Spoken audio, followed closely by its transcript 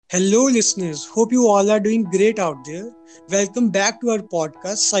Hello, listeners. Hope you all are doing great out there. Welcome back to our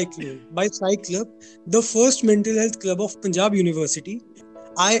podcast, Cyclone by Cyclub, the first mental health club of Punjab University.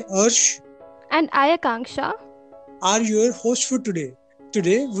 I, Arsh, And I, Akanksha. are your host for today.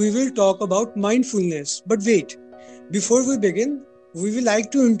 Today, we will talk about mindfulness. But wait, before we begin, we will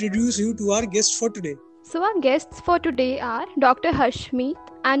like to introduce you to our guest for today. So, our guests for today are Dr. Harshmeet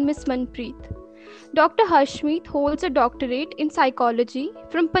and Miss Manpreet. Dr. Harshmeet holds a doctorate in psychology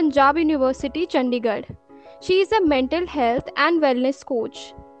from Punjab University, Chandigarh. She is a mental health and wellness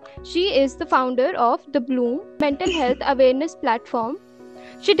coach. She is the founder of the Bloom Mental Health Awareness Platform.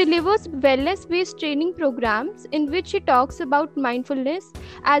 She delivers wellness based training programs in which she talks about mindfulness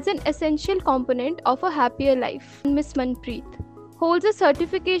as an essential component of a happier life. Miss Manpreet holds a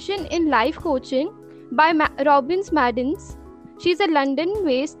certification in life coaching by Robbins Madden's. She is a London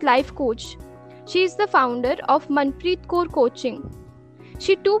based life coach. She is the founder of Manpreet Core Coaching.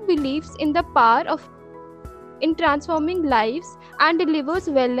 She too believes in the power of in transforming lives and delivers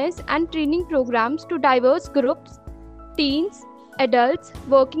wellness and training programs to diverse groups, teens, adults,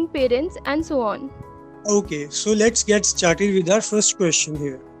 working parents, and so on. Okay, so let's get started with our first question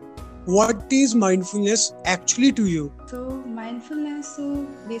here. What is mindfulness actually to you? So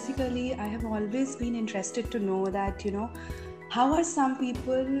basically, I have always been interested to know that, how are some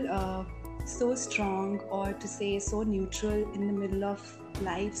people so strong, or to say so neutral in the middle of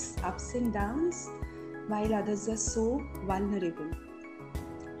life's ups and downs, while others are so vulnerable.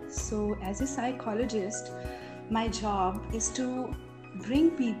 So as a psychologist, my job is to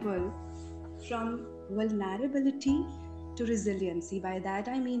bring people from vulnerability to resiliency. By that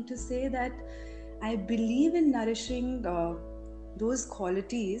I mean to say that I believe in nourishing those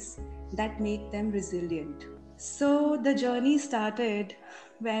qualities that make them resilient. So the journey started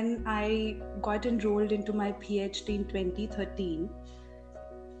when I got enrolled into my PhD in 2013.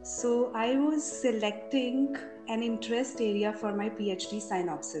 So I was selecting an interest area for my PhD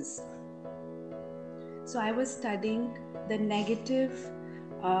synopsis. So I was studying the negative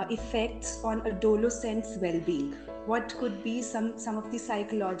effects on adolescents' well-being. What could be some of the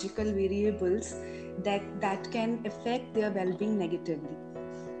psychological variables that can affect their well-being negatively.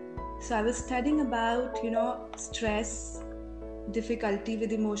 So I was studying about, stress, difficulty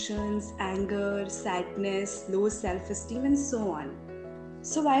with emotions, anger, sadness, low self-esteem, and so on.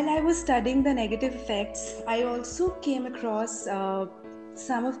 So while I was studying the negative effects, I also came across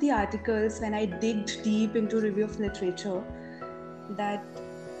some of the articles when I digged deep into review of literature that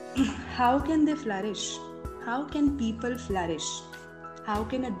how can they flourish? How can people flourish? How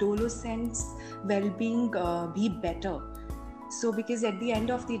can adolescents' well-being be better? So because at the end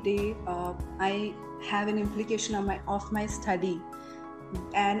of the day, I have an implication of my study,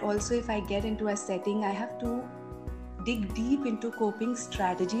 and also if I get into a setting, I have to dig deep into coping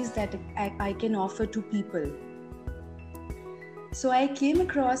strategies that I can offer to people. So I came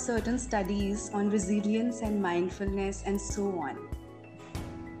across certain studies on resilience and mindfulness and so on.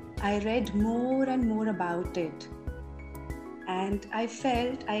 I read more and more about it, and I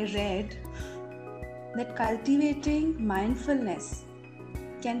read that cultivating mindfulness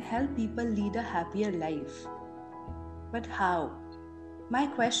can help people lead a happier life. But how? My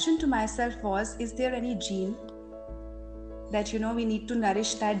question to myself was, is there any gene that we need to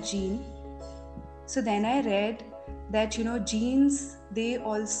nourish that gene? So then I read that genes, they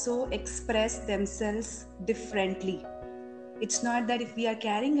also express themselves differently. It's not that if we are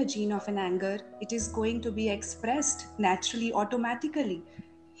carrying a gene of an anger, it is going to be expressed naturally, automatically.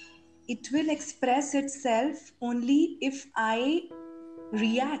 It will express itself only if I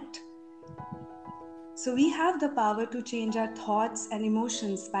react. So we have the power to change our thoughts and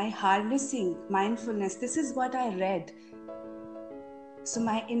emotions by harnessing mindfulness. This is what I read. So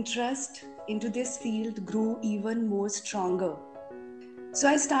my interest into this field grew even more stronger. So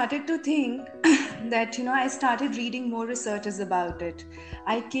I started to think that, I started reading more researches about it.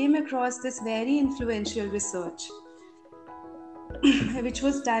 I came across this very influential research, which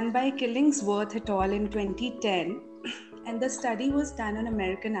was done by Killingsworth et al. In 2010. And the study was done on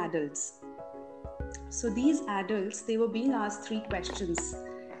American adults. So these adults, they were being asked 3 questions.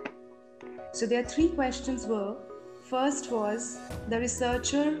 So their 3 questions were, first was, the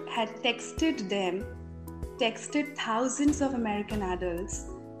researcher had texted thousands of American adults,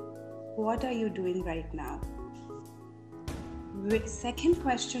 what are you doing right now? Second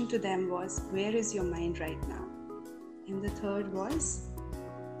question to them was, where is your mind right now? And the third was,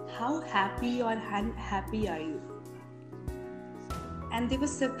 how happy or unhappy are you? And they were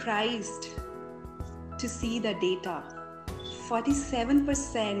surprised to see the data.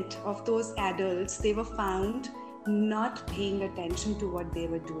 47% of those adults, they were found not paying attention to what they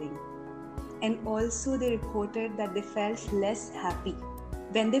were doing. And also they reported that they felt less happy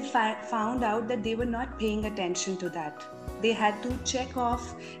when they found out that they were not paying attention to that. They had to check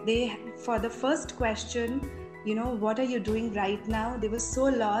off, for the first question, what are you doing right now? They were so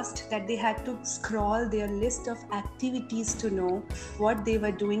lost that they had to scroll their list of activities to know what they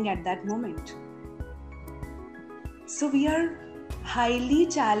were doing at that moment. So we are highly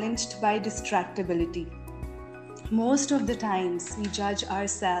challenged by distractibility. Most of the times we judge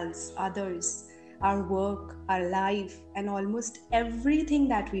ourselves, others, our work, our life, and almost everything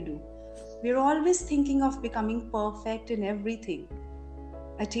that we do. We're always thinking of becoming perfect in everything,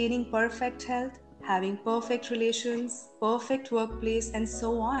 attaining perfect health, having perfect relations, perfect workplace, and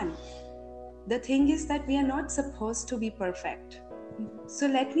so on. The thing is that we are not supposed to be perfect. So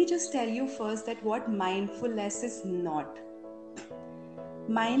let me just tell you first that what mindfulness is not.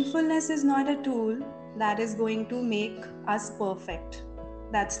 Mindfulness is not a tool that is going to make us perfect.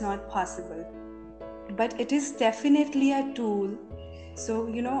 That's not possible. But it is definitely a tool. So,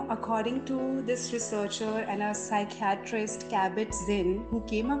 according to this researcher and a psychiatrist, Kabat-Zinn, who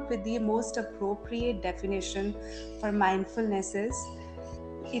came up with the most appropriate definition for mindfulness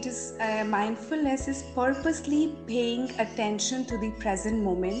mindfulness is purposely paying attention to the present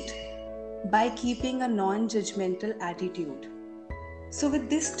moment by keeping a non-judgmental attitude. So with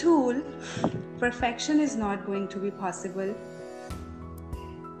this tool, perfection is not going to be possible.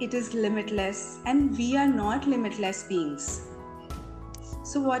 It is limitless, and we are not limitless beings.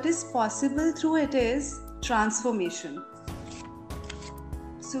 So what is possible through it is transformation.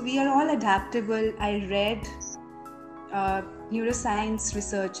 So we are all adaptable. I read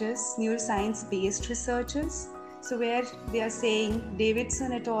neuroscience-based researchers. So where they are saying,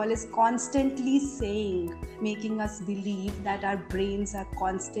 Davidson et al. Is constantly saying, making us believe that our brains are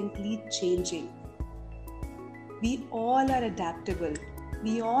constantly changing. We all are adaptable.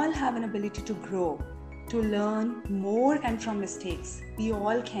 We all have an ability to grow, to learn more and from mistakes. We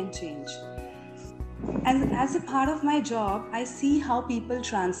all can change. And as a part of my job, I see how people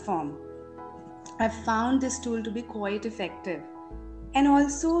transform. I've found this tool to be quite effective. And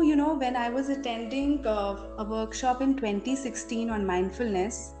also, when I was attending a workshop in 2016 on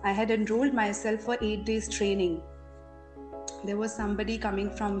mindfulness, I had enrolled myself for 8 days training. There was somebody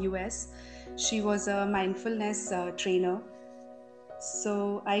coming from US. She was a mindfulness trainer.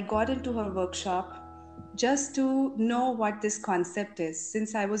 So I got into her workshop just to know what this concept is,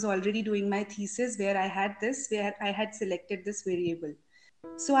 since I was already doing my thesis where I had selected this variable.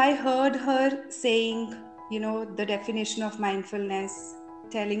 So I heard her saying, the definition of mindfulness,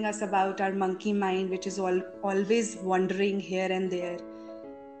 telling us about our monkey mind, which is always wandering here and there.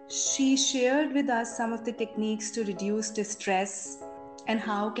 She shared with us some of the techniques to reduce distress and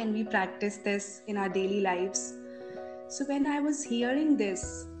how can we practice this in our daily lives. So when I was hearing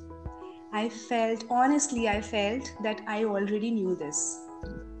this, I felt that I already knew this.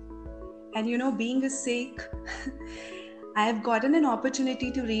 And being a Sikh, I have gotten an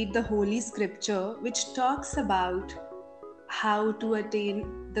opportunity to read the Holy Scripture, which talks about how to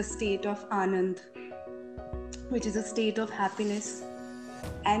attain the state of Anand, which is a state of happiness.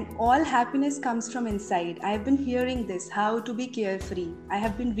 And all happiness comes from inside. I have been hearing this, how to be carefree. I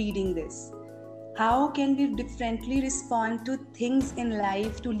have been reading this. How can we differently respond to things in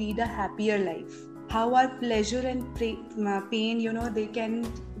life to lead a happier life? How our pleasure and pain, they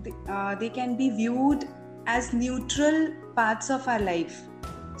can be viewed as neutral parts of our life.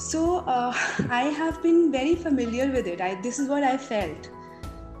 So I have been very familiar with it. This is what I felt.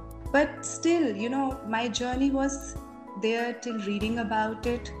 But still, my journey was there till reading about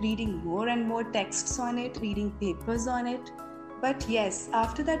it, reading more and more texts on it, reading papers on it. But yes,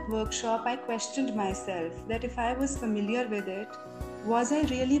 after that workshop, I questioned myself that if I was familiar with it, was I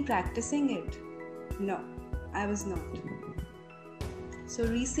really practicing it? No, I was not. So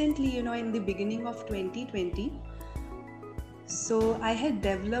recently, in the beginning of 2020, so I had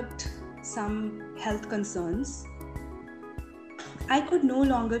developed some health concerns. I could no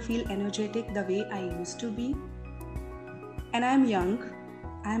longer feel energetic the way I used to be. And I'm young.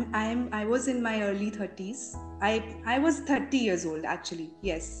 I was in my early 30s. I was 30 years old actually,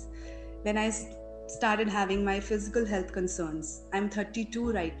 yes, when I started having my physical health concerns. I'm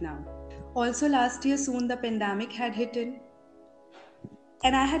 32 right now. Also last year soon the pandemic had hit in.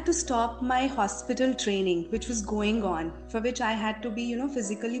 And I had to stop my hospital training, which was going on, for which I had to be,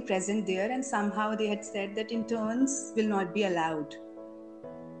 physically present there. And somehow they had said that interns will not be allowed.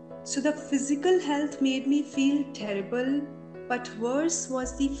 So the physical health made me feel terrible, but worse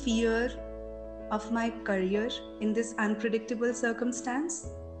was the fear of my career in this unpredictable circumstance.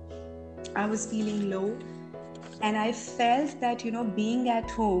 I was feeling low. And I felt that, being at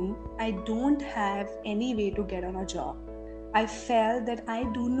home, I don't have any way to get on a job. I felt that I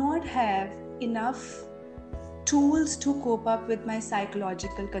do not have enough tools to cope up with my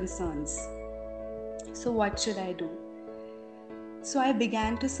psychological concerns. So what should I do? So I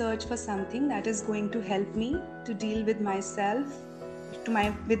began to search for something that is going to help me to deal with myself,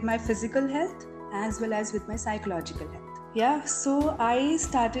 with my physical health as well as with my psychological health. Yeah, so I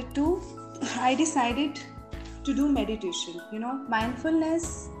decided to do meditation.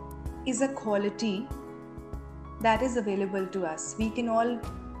 Mindfulness is a quality that is available to us. We can all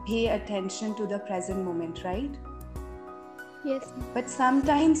pay attention to the present moment, right? Yes. But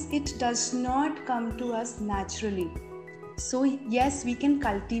sometimes it does not come to us naturally. So yes, we can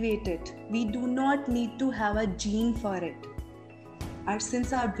cultivate it. We do not need to have a gene for it.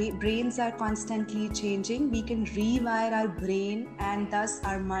 Since our brains are constantly changing, we can rewire our brain and thus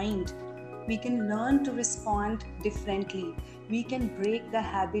our mind. We can learn to respond differently. We can break the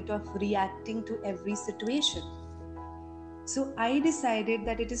habit of reacting to every situation. So I decided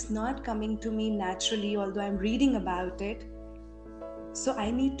that it is not coming to me naturally, although I'm reading about it. So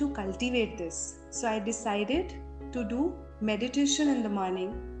I need to cultivate this. So I decided to do meditation in the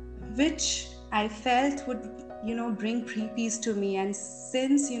morning, which I felt would, bring peace to me. And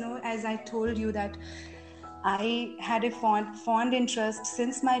since, as I told you that I had a fond interest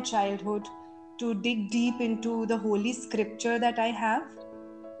since my childhood to dig deep into the holy scripture that I have.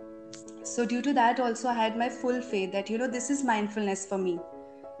 So due to that also I had my full faith that, this is mindfulness for me.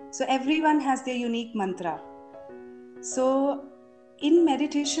 So everyone has their unique mantra. So in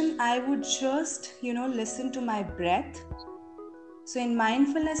meditation, I would just, listen to my breath. So in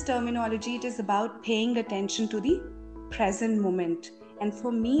mindfulness terminology, it is about paying attention to the present moment. And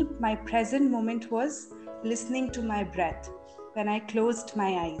for me, my present moment was listening to my breath when I closed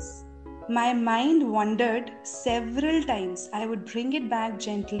my eyes. My mind wandered several times. I would bring it back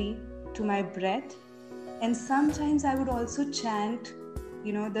gently to my breath. And sometimes I would also chant,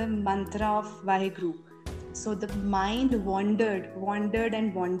 the mantra of Vaheguru. So the mind wandered.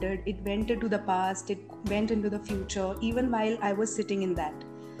 It went into the past, it went into the future, even while I was sitting in that.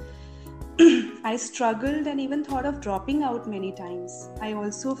 I struggled and even thought of dropping out many times. I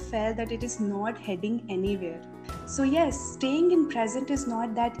also felt that it is not heading anywhere. So yes, staying in present is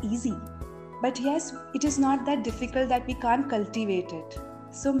not that easy. But yes, it is not that difficult that we can't cultivate it.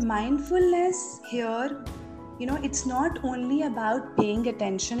 So mindfulness here, it's not only about paying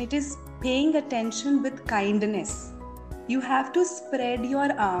attention, it is paying attention with kindness. You have to spread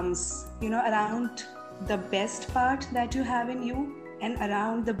your arms, around the best part that you have in you and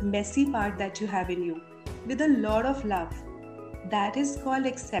around the messy part that you have in you with a lot of love. That is called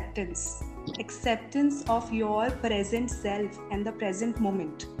acceptance. Acceptance of your present self and the present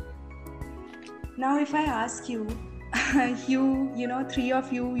moment. Now, if I ask you, three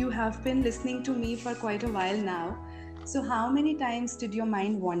of you have been listening to me for quite a while now. So how many times did your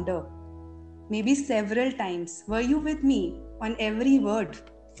mind wander? Maybe several times. Were you with me on every word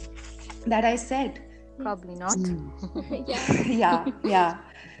that I said? Probably not. Yeah.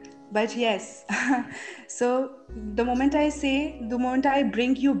 But yes. So the moment I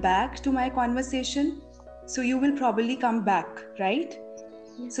bring you back to my conversation, so you will probably come back, right?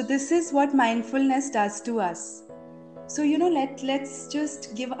 So this is what mindfulness does to us. So, let's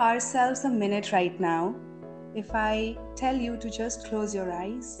just give ourselves a minute right now. If I tell you to just close your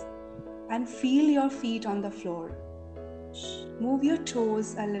eyes and feel your feet on the floor, move your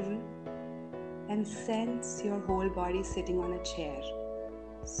toes a little and sense your whole body sitting on a chair.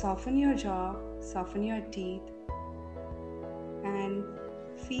 Soften your jaw, soften your teeth, and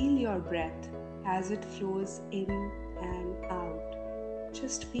feel your breath as it flows in and out.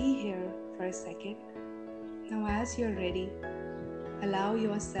 Just be here for a second. Now, as you're ready, allow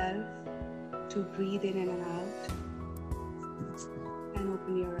yourself to breathe in and out and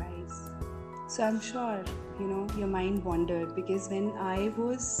open your eyes. So I'm sure, your mind wandered, because when I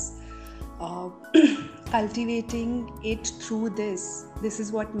was cultivating it through this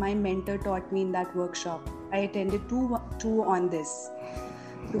is what my mentor taught me in that workshop. I attended two on this,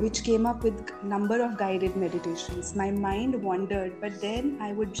 which came up with a number of guided meditations. My mind wandered, but then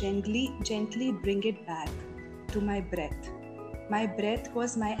I would gently bring it back to my breath. My breath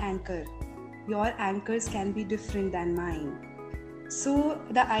was my anchor. Your anchors can be different than mine. So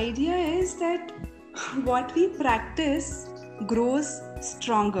the idea is that what we practice grows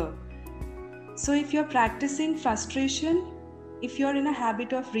stronger. So if you're practicing frustration, if you're in a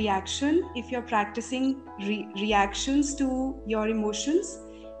habit of reaction, if you're practicing reactions to your emotions,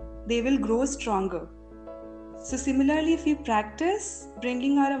 they will grow stronger. So similarly, if we practice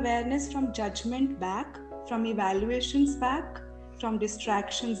bringing our awareness from judgment back, from evaluations back, from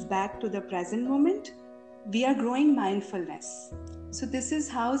distractions back to the present moment, we are growing mindfulness. So this is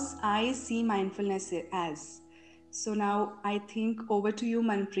how I see mindfulness as. So now I think over to you,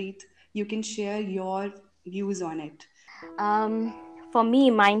 Manpreet. You can share your views on it. For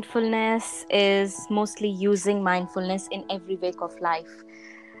me, mindfulness is mostly using mindfulness in every wake of life.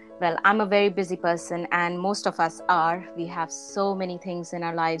 Well, I'm a very busy person, and most of us are. We have so many things in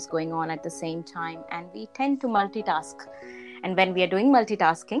our lives going on at the same time, and we tend to multitask. And when we are doing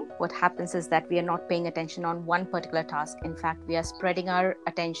multitasking, what happens is that we are not paying attention on one particular task. In fact, we are spreading our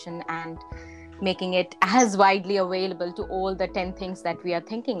attention and making it as widely available to all the 10 things that we are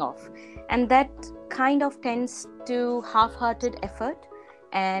thinking of. And that kind of tends to half-hearted effort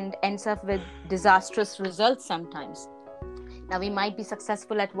and ends up with disastrous results sometimes. Now, we might be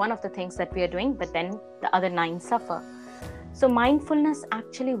successful at one of the things that we are doing, but then the other 9 suffer. So mindfulness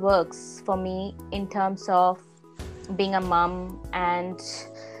actually works for me in terms of being a mom and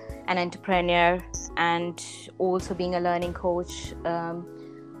an entrepreneur and also being a learning coach.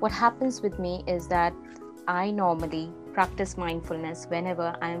 What happens with me is that I normally practice mindfulness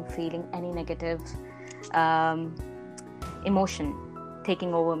whenever I'm feeling any negative emotion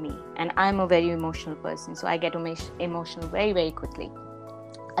taking over me. And I'm a very emotional person, so I get emotional very, very quickly.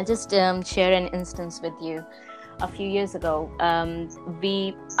 I'll just share an instance with you. A few years ago,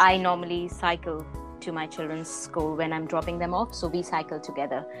 I normally cycle to my children's school when I'm dropping them off. So we cycle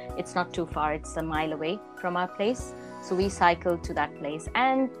together. It's not too far. It's a mile away from our place. So we cycle to that place.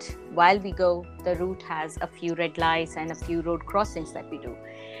 And while we go, the route has a few red lights and a few road crossings that we do.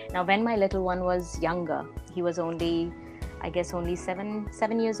 Now, when my little one was younger, he was only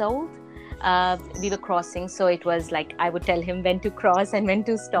 7 years old. We were crossing, so it was like I would tell him when to cross and when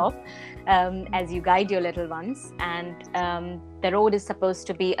to stop, as you guide your little ones. And the road is supposed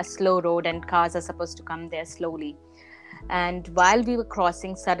to be a slow road, and cars are supposed to come there slowly. And while we were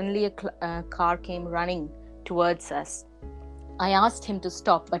crossing, suddenly a car came running towards us. I asked him to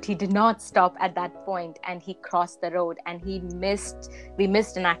stop, but he did not stop at that point, and he crossed the road, and we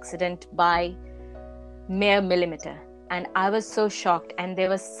missed an accident by mere millimeter. And I was so shocked, and there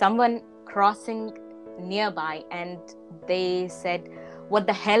was someone crossing nearby, and they said, "What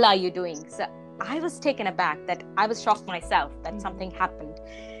the hell are you doing?" So I was taken aback, that I was shocked myself that something happened.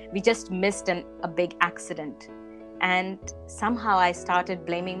 We just missed a big accident. And somehow I started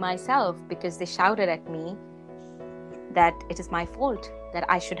blaming myself, because they shouted at me that it is my fault, that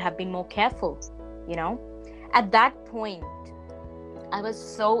I should have been more careful, At that point, I was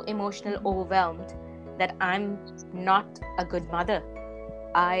so emotional, overwhelmed, that I'm not a good mother.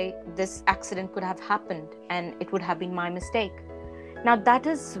 This accident could have happened, and it would have been my mistake. Now, that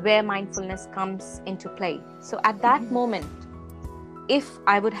is where mindfulness comes into play. So at that moment, if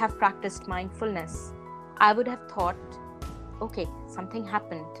I would have practiced mindfulness, I would have thought, okay, something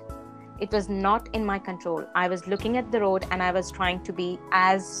happened. It was not in my control. I was looking at the road, and I was trying to be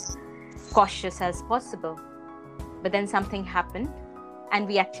as cautious as possible. But then something happened, and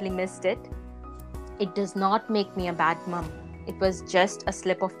we actually missed it. It does not make me a bad mom. It was just a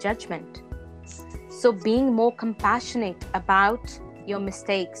slip of judgment. So being more compassionate about your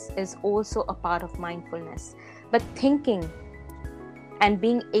mistakes is also a part of mindfulness. But thinking and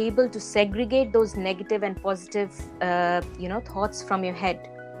being able to segregate those negative and positive, thoughts from your head.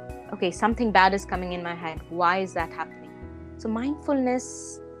 Okay, something bad is coming in my head. Why is that happening? So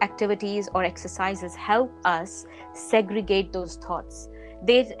mindfulness activities or exercises help us segregate those thoughts.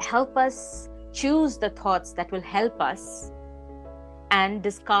 They help us choose the thoughts that will help us and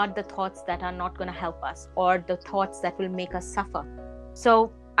discard the thoughts that are not going to help us, or the thoughts that will make us suffer.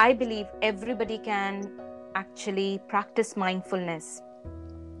 So I believe everybody can actually practice mindfulness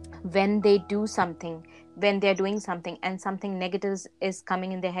when they do something, when they're doing something and something negative is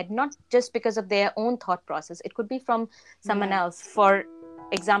coming in their head, not just because of their own thought process. It could be from someone else. For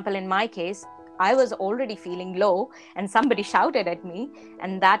example, in my case, I was already feeling low and somebody shouted at me,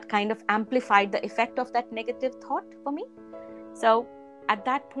 and that kind of amplified the effect of that negative thought for me. So at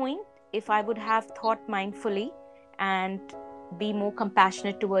that point, if I would have thought mindfully and be more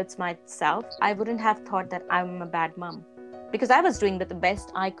compassionate towards myself, I wouldn't have thought that I'm a bad mom, because I was doing the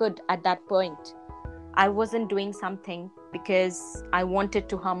best I could at that point. I wasn't doing something because I wanted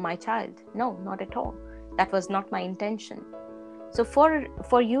to harm my child. No, not at all. That was not my intention. So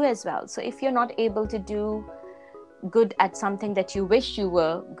for you as well. So if you're not able to do good at something that you wish you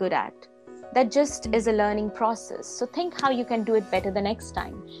were good at, that just is a learning process. So think how you can do it better the next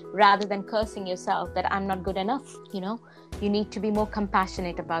time, rather than cursing yourself that I'm not good enough. You need to be more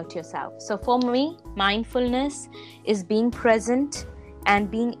compassionate about yourself. So for me, mindfulness is being present and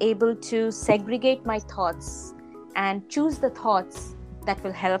being able to segregate my thoughts and choose the thoughts that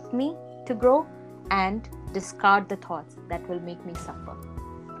will help me to grow and discard the thoughts that will make me suffer.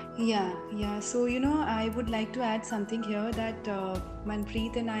 Yeah. So, I would like to add something here that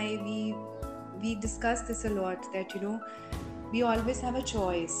Manpreet and I, we discuss this a lot, that, we always have a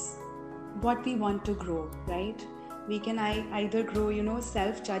choice what we want to grow, right? We can either grow,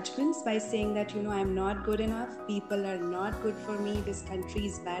 self-judgments by saying that, I'm not good enough, people are not good for me, this country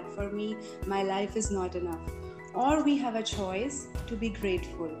is bad for me, my life is not enough. Or we have a choice to be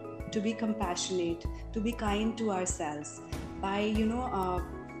grateful, to be compassionate, to be kind to ourselves by,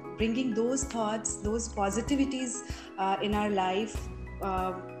 bringing those thoughts, those positivities in our life,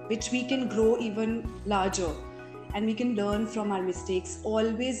 which we can grow even larger, and we can learn from our mistakes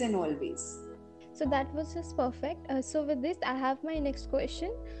always and always. So that was just perfect. So with this, I have my next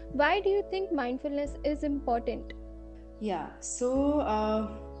question. Why do you think mindfulness is important? Yeah, so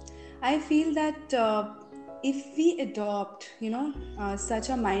I feel that if we adopt, such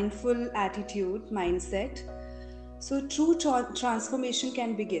a mindful mindset, so true transformation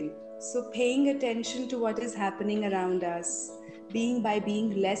can begin. So paying attention to what is happening around us, being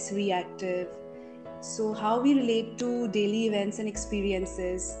less reactive. So how we relate to daily events and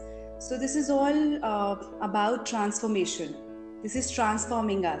experiences. So this is all about transformation. This is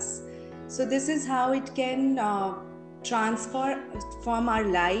transforming us. So this is how it can transform our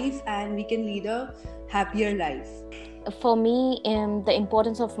life, and we can lead a happier life. For me, the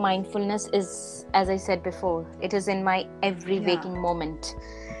importance of mindfulness is, as I said before, it is in my every waking moment.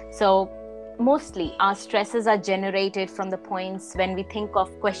 So mostly our stresses are generated from the points when we think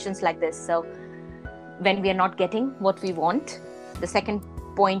of questions like this. So when we are not getting what we want, the second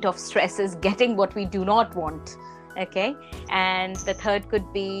point of stress is getting what we do not want. Okay. And the third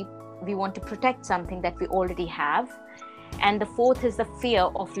could be we want to protect something that we already have. And the fourth is the fear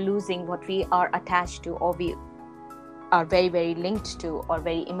of losing what we are attached to, or we are very, very linked to, or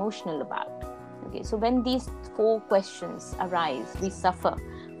very emotional about. Okay, so when these four questions arise, we suffer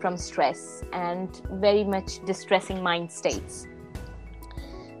from stress and very much distressing mind states.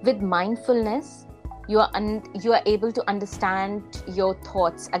 With mindfulness, you are able to understand your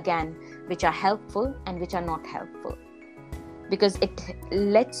thoughts again, which are helpful and which are not helpful, because it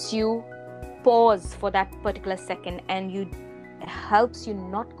lets you pause for that particular second, and helps you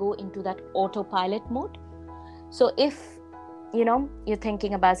not go into that autopilot mode. So if you're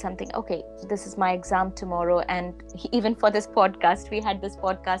thinking about something, okay, this is my exam tomorrow, and even for this podcast, we had this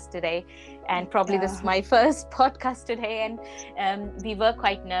podcast today, and probably this is my first podcast today, and we were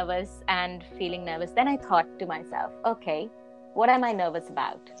quite nervous and feeling nervous. Then I thought to myself, okay, what am I nervous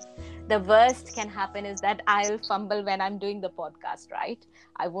about? The worst can happen is that I'll fumble when I'm doing the podcast, right?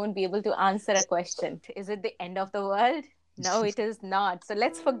 I won't be able to answer a question. Is it the end of the world? No, it is not. So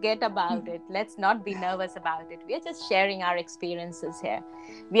let's forget about it. Let's not be nervous about it. We are just sharing our experiences here.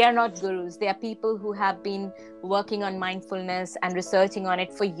 We are not gurus. There are people who have been working on mindfulness and researching on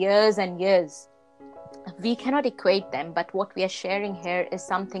it for years and years. We cannot equate them, but what we are sharing here is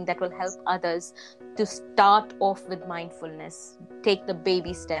something that will help others to start off with mindfulness, take the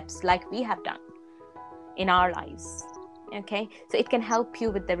baby steps like we have done in our lives. Okay, so it can help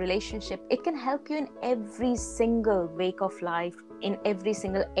you with the relationship. It can help you in every single wake of life, in every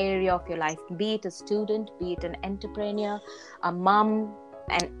single area of your life, be it a student, be it an entrepreneur, a mom,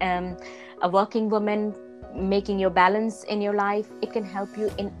 and a working woman, making your balance in your life. It can help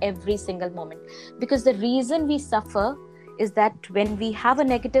you in every single moment, because the reason we suffer is that when we have a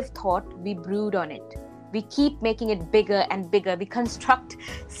negative thought, we brood on it. We keep making it bigger and bigger. We construct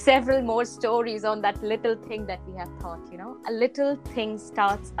several more stories on that little thing that we have thought. A little thing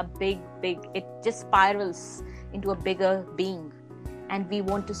starts a big, it just spirals into a bigger being. And we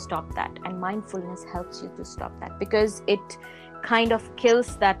want to stop that. And mindfulness helps you to stop that, because it kind of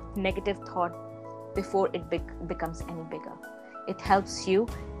kills that negative thought before it becomes any bigger. It helps you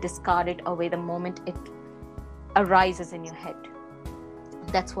discard it away the moment it arises in your head.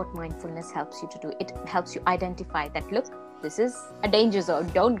 That's what mindfulness helps you to do. It helps you identify that, look, this is a danger zone.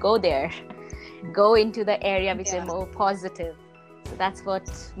 Don't go there. Go into the area which is more positive. So that's what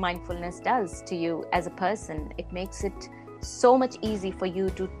mindfulness does to you as a person. It makes it so much easy for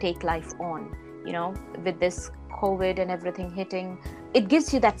you to take life on. With this COVID and everything hitting, it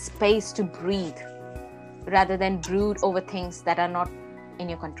gives you that space to breathe rather than brood over things that are not in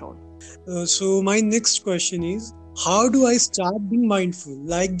your control. So my next question is, how do I start being mindful?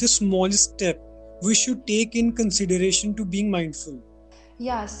 Like the smallest step we should take in consideration to being mindful.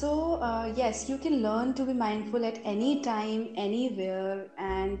 Yeah, so yes, you can learn to be mindful at any time, anywhere,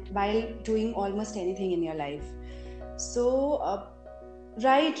 and while doing almost anything in your life. So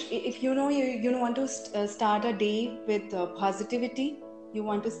right, if you know you want to start a day with positivity, you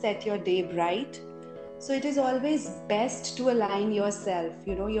want to set your day bright. So it is always best to align yourself,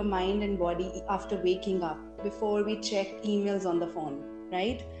 your mind and body after waking up, before we check emails on the phone,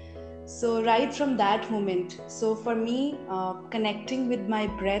 right? So right from that moment, so for me, connecting with my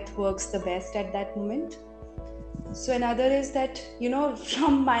breath works the best at that moment. So another is that,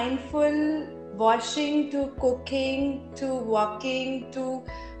 from mindful washing to cooking to walking to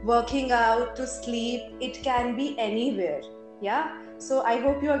working out to sleep, it can be anywhere. Yeah. So I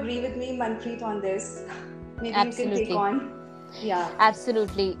hope you agree with me, Manpreet, on this. Maybe you can take Absolutely. on. Yeah.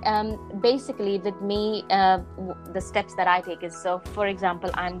 Absolutely. Basically, with me, the steps that I take is, so for example,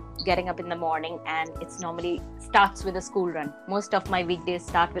 I'm getting up in the morning and it's normally starts with a school run. Most of my weekdays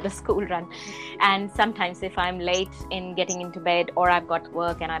start with a school run. And sometimes if I'm late in getting into bed, or I've got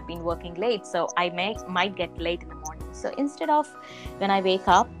work and I've been working late, so I might get late in the morning. So instead of, when I wake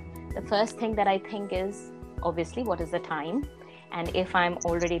up, the first thing that I think is, obviously, what is the time? And if I'm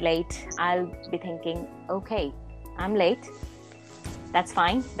already late, I'll be thinking, okay, I'm late. That's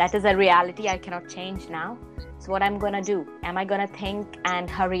fine. That is a reality I cannot change now. So what I'm going to do? Am I going to think and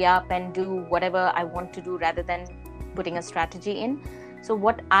hurry up and do whatever I want to do rather than putting a strategy in? So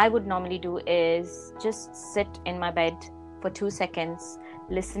what I would normally do is just sit in my bed for 2 seconds,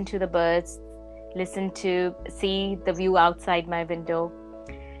 listen to the birds, see the view outside my window,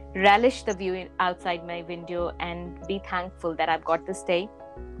 relish the view outside my window, and be thankful that I've got this day.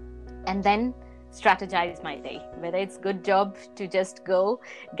 And then strategize my day, whether it's good job to just go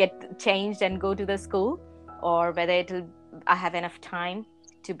get changed and go to the school, or whether I have enough time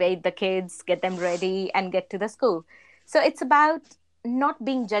to bathe the kids, get them ready and get to the school. So it's about not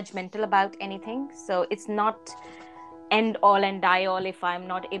being judgmental about anything. So it's not end all and die all if I'm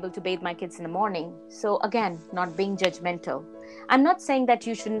not able to bathe my kids in the morning. So again, not being judgmental. I'm not saying that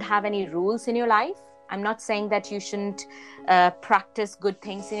you shouldn't have any rules in your life. I'm not saying that you shouldn't practice good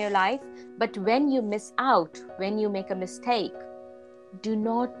things in your life. But when you miss out, when you make a mistake, do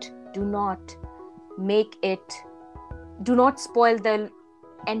not spoil the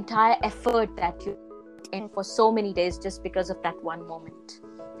entire effort that you put in for so many days just because of that one moment.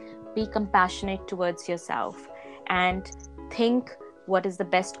 Be compassionate towards yourself and think what is the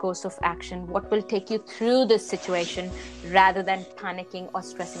best course of action, what will take you through this situation, rather than panicking or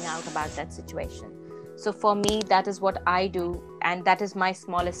stressing out about that situation. So for me, that is what I do, and that is my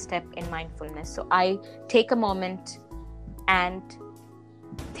smallest step in mindfulness. So I take a moment and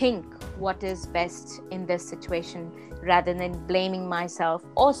think what is best in this situation, rather than blaming myself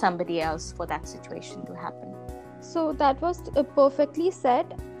or somebody else for that situation to happen. So that was perfectly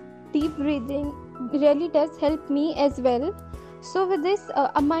said. Deep breathing really does help me as well. So with this,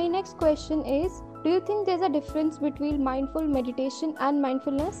 my next question is, do you think there's a difference between mindful meditation and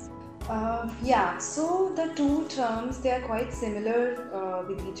mindfulness? Yeah, so the two terms, they are quite similar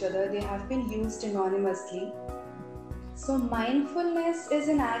with each other. They have been used anonymously. So mindfulness is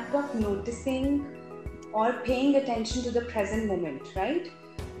an act of noticing or paying attention to the present moment, right?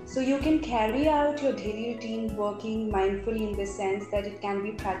 So you can carry out your daily routine working mindfully in the sense that it can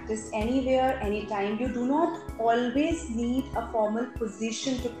be practiced anywhere, anytime. You do not always need a formal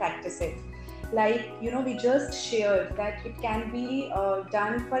position to practice it. Like, we just shared that it can be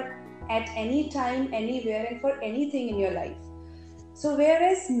done at any time, anywhere, and for anything in your life. So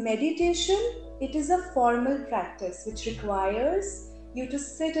whereas meditation, it is a formal practice which requires you to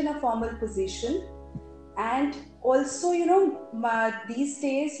sit in a formal position. And also, these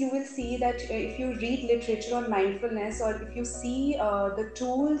days you will see that if you read literature on mindfulness, or if you see the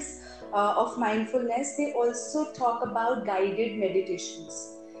tools of mindfulness, they also talk about guided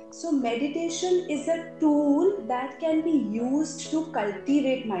meditations. So meditation is a tool that can be used to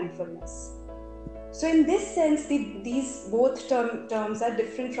cultivate mindfulness. So in this sense, these both terms are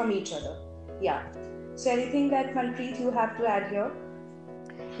different from each other. Yeah. So anything that, Manpreet, you have to add here?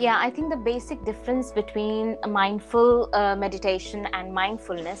 Yeah, I think the basic difference between a mindful meditation and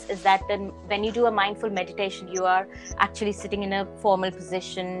mindfulness is that when you do a mindful meditation, you are actually sitting in a formal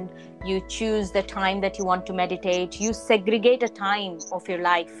position. You choose the time that you want to meditate. You segregate a time of your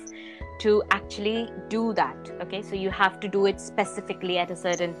life to actually do that. Okay, so you have to do it specifically at a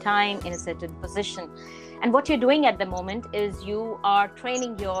certain time in a certain position. And what you're doing at the moment is you are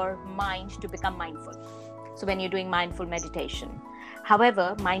training your mind to become mindful. So when you're doing mindful meditation.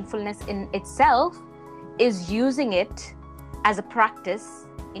 However, mindfulness in itself is using it as a practice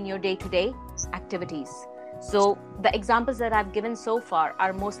in your day-to-day activities. So the examples that I've given so far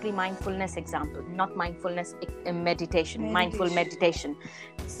are mostly mindfulness examples, not mindfulness meditation, mindful meditation.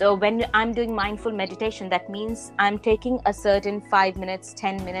 So when I'm doing mindful meditation, that means I'm taking a certain 5 minutes,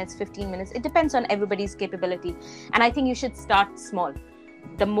 10 minutes, 15 minutes. It depends on everybody's capability. And I think you should start small.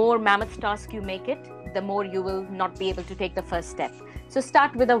 The more mammoth task you make it, the more you will not be able to take the first step. So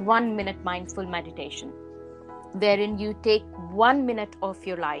start with a 1 minute mindful meditation, wherein you take 1 minute of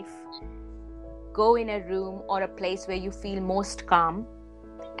your life, go in a room or a place where you feel most calm,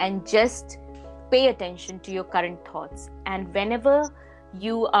 and just pay attention to your current thoughts. And whenever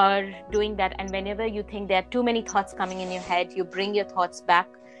you are doing that, and whenever you think there are too many thoughts coming in your head, you bring your thoughts back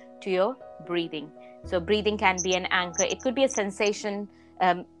to your breathing. So breathing can be an anchor. It could be a sensation.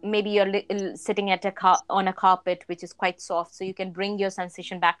 Maybe you're sitting at on a carpet which is quite soft, so you can bring your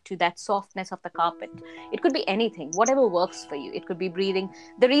sensation back to that softness of the carpet. It could be anything, whatever works for you. It could be breathing.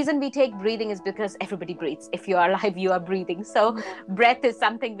 The reason we take breathing is because everybody breathes. If you are alive, you are breathing. So breath is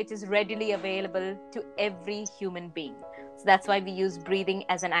something which is readily available to every human being. So that's why we use breathing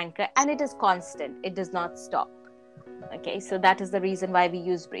as an anchor, and it is constant. It does not stop. Okay, so that is the reason why we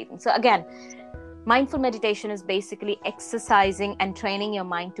use breathing. So again, mindful meditation is basically exercising and training your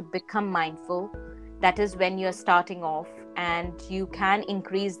mind to become mindful. That is when you're starting off, and you can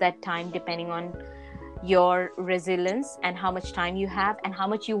increase that time depending on your resilience and how much time you have and how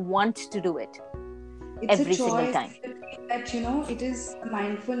much you want to do it. It's every a choice single time. That it is,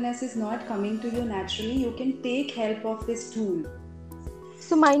 mindfulness is not coming to you naturally. You can take help of this tool.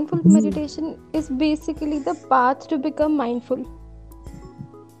 So mindful meditation is basically the path to become mindful.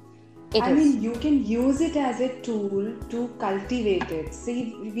 You can use it as a tool to cultivate it.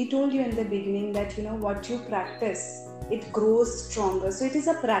 See, we told you in the beginning that, what you practice, it grows stronger. So it is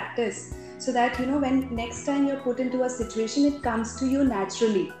a practice. So that, when next time you're put into a situation, it comes to you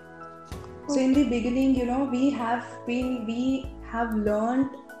naturally. So in the beginning, we have learned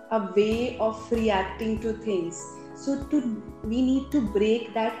a way of reacting to things. So we need to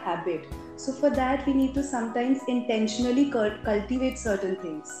break that habit. So for that, we need to sometimes intentionally cultivate certain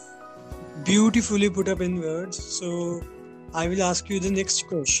things. Beautifully put up in words. So I will ask you the next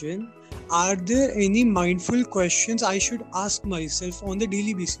question. Are there any mindful questions I should ask myself on the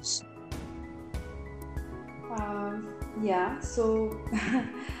daily basis? So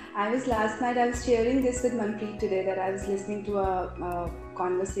last night I was sharing this with Manpreet today, that I was listening to a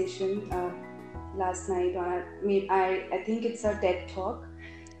conversation last night I think it's a TED talk,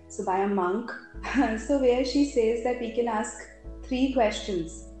 so by a monk. So where she says that we can ask 3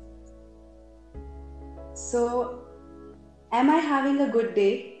 questions. So, am I having a good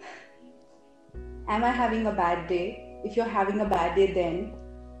day? Am I having a bad day? If you're having a bad day, then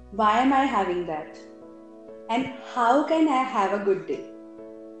why am I having that? And how can I have a good day?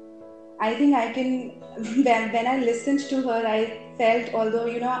 I think I can, when I listened to her, I felt, although,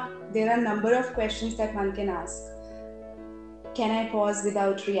 there are a number of questions that one can ask. Can I pause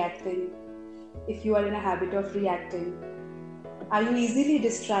without reacting? If you are in a habit of reacting. Are you easily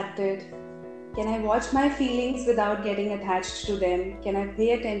distracted? Can I watch my feelings without getting attached to them? Can I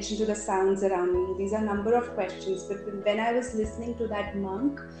pay attention to the sounds around me? These are a number of questions. But when I was listening to that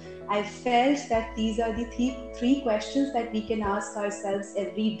monk, I felt that these are the 3 questions that we can ask ourselves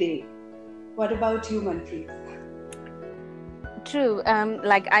every day. What about you, Manpreet? True.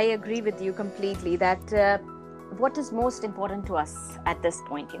 I agree with you completely that what is most important to us at this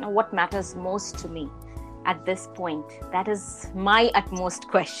point? What matters most to me at this point? That is my utmost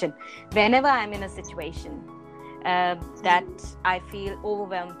question. Whenever I'm in a situation that I feel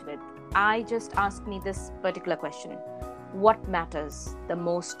overwhelmed with, I just ask me this particular question: what matters the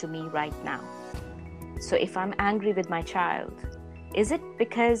most to me right now? So if I'm angry with my child, is it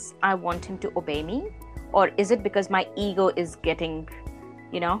because I want him to obey me, or is it because my ego is getting,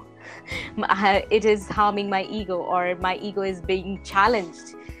 it is harming my ego, or my ego is being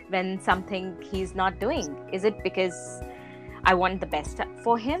challenged when something he's not doing? Is it because I want the best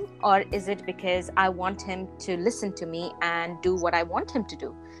for him, or is it because I want him to listen to me and do what I want him to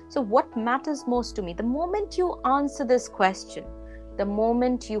do? So what matters most to me? The moment you answer this question, the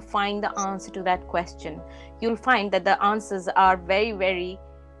moment you find the answer to that question, you'll find that the answers are very, very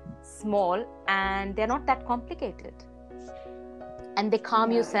small, and they're not that complicated. And they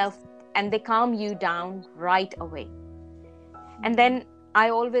calm yourself, and they calm you down right away. And then I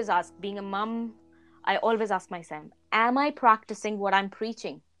always ask, being a mom, I always ask myself, am I practicing what I'm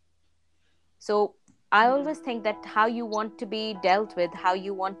preaching? So I always think that how you want to be dealt with, how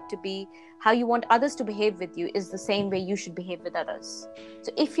you want others to behave with you is the same way you should behave with others.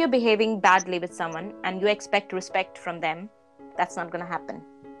 So if you're behaving badly with someone and you expect respect from them, that's not going to happen.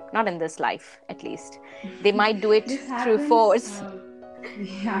 not in this life at least. They might do it This through happens. force.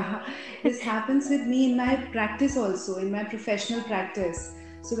 Yeah, this happens with me in my practice also, in my professional practice.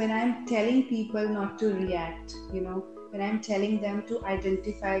 So when I'm telling people not to react, when I'm telling them to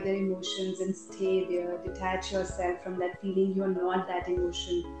identify their emotions and stay there, detach yourself from that feeling you're not that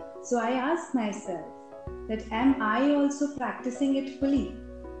emotion. So I ask myself that am I also practicing it fully?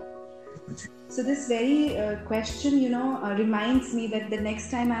 So this very question, reminds me that the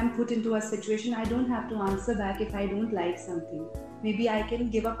next time I'm put into a situation, I don't have to answer back if I don't like something. Maybe I can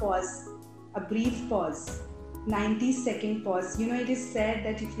give a pause, a brief pause, 90-second pause. It is said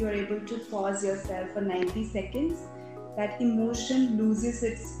that if you are able to pause yourself for 90 seconds, that emotion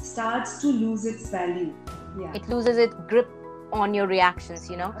starts to lose its value. Yeah. It loses its grip on your reactions,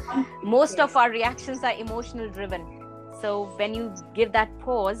 Most of our reactions are emotional driven. So when you give that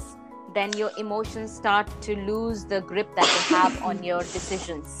pause, then your emotions start to lose the grip that they have on your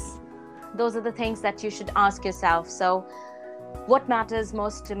decisions. Those are the things that you should ask yourself. So what matters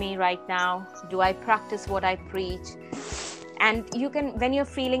most to me right now? Do I practice what I preach? And you can, when you're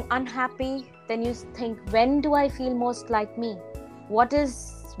feeling unhappy, then you think, when do I feel most like me? What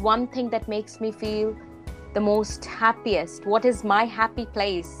is one thing that makes me feel the most happiest? What is my happy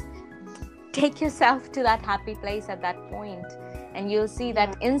place? Take yourself to that happy place at that point, and you'll see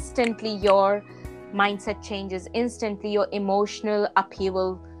that instantly your mindset changes, instantly your emotional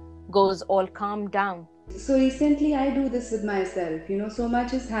upheaval goes all calmed down. So recently I do this with myself. So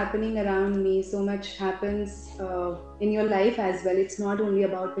much is happening around me, so much happens in your life as well. It's not only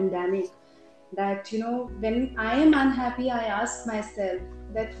about pandemic. That, when I am unhappy, I ask myself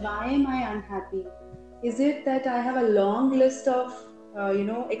that why am I unhappy? Is it that I have a long list of,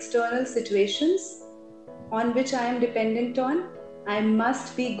 external situations on which I am dependent on? I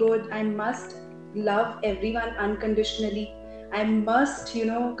must be good. I must love everyone unconditionally. I must,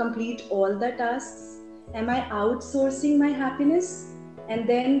 complete all the tasks. Am I outsourcing my happiness? And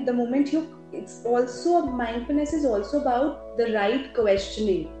then the moment it's also, mindfulness is also about the right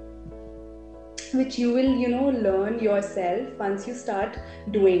questioning, which you will, learn yourself once you start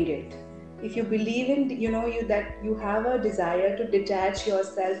doing it. If you believe in, that you have a desire to detach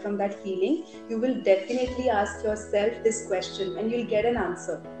yourself from that feeling, you will definitely ask yourself this question and you'll get an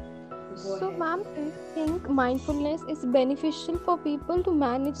answer. So, ma'am, do you think mindfulness is beneficial for people to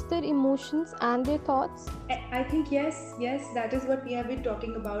manage their emotions and their thoughts? I think yes, that is what we have been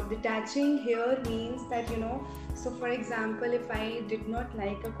talking about. Detaching here means that, so for example, if I did not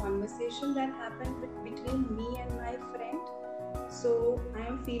like a conversation that happened between me and my friend, so I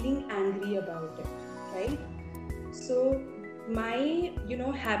am feeling angry about it, right? So my,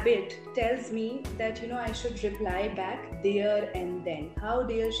 habit tells me that, I should reply back there and then. How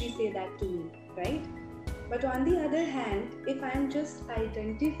dare she say that to me, right? But on the other hand, if I am just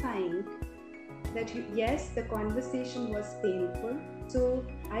identifying that yes, the conversation was painful, so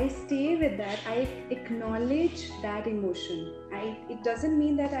I stay with that, I acknowledge that emotion. It doesn't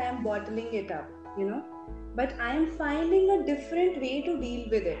mean that I am bottling it up, but I am finding a different way to deal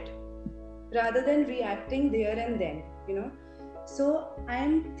with it rather than reacting there and then, So I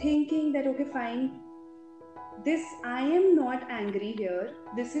am thinking that, okay, fine, I am not angry here,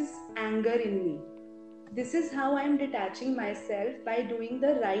 this is anger in me. This is how I am detaching myself, by doing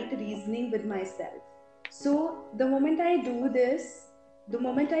the right reasoning with myself. So the moment I do this, the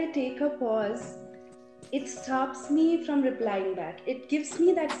moment I take a pause, it stops me from replying back. It gives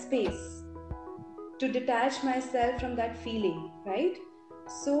me that space to detach myself from that feeling, right?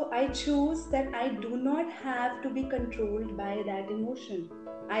 So I choose that I do not have to be controlled by that emotion.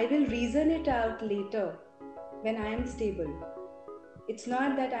 I will reason it out later when I am stable. It's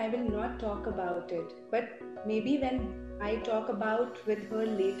not that I will not talk about it, but maybe when I talk about with her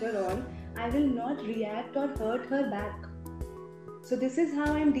later on, I will not react or hurt her back. So this is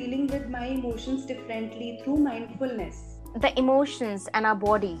how I'm dealing with my emotions differently through mindfulness. The emotions and our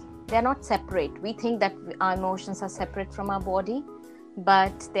body, they're not separate. We think that our emotions are separate from our body,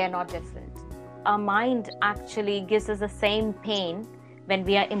 but they're not different. Our mind actually gives us the same pain when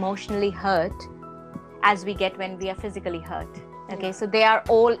we are emotionally hurt as we get when we are physically hurt. Okay, so they are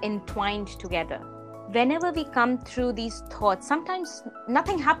all entwined together. Whenever we come through these thoughts, sometimes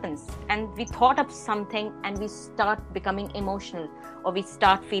nothing happens and we thought of something and we start becoming emotional, or we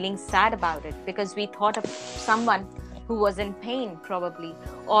start feeling sad about it because we thought of someone who was in pain probably,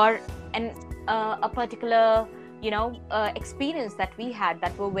 or a particular experience that we had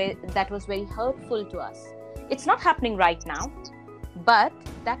that was very hurtful to us. It's not happening right now, but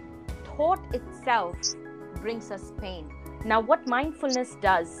that thought itself brings us pain. Now, what mindfulness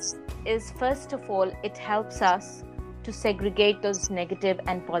does is, first of all, it helps us to segregate those negative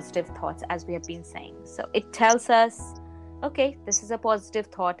and positive thoughts, as we have been saying. So it tells us, okay, this is a positive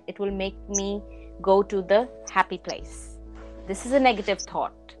thought. It will make me go to the happy place. This is a negative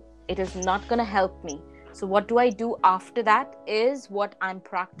thought. It is not going to help me. So what do I do after that is what I'm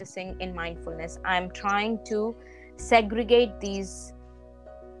practicing in mindfulness. I'm trying to segregate these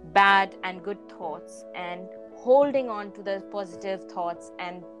bad and good thoughts and holding on to the positive thoughts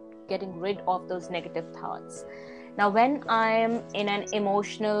and getting rid of those negative thoughts. Now, when I'm in an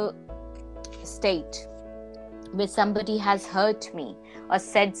emotional state where somebody has hurt me or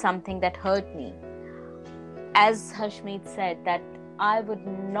said something that hurt me, as Harshmeet said, that I would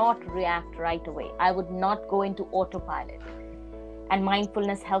not react right away. I would not go into autopilot. And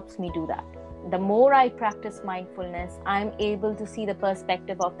mindfulness helps me do that. The more I practice mindfulness, I'm able to see the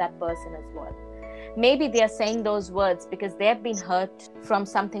perspective of that person as well. Maybe they are saying those words because they have been hurt from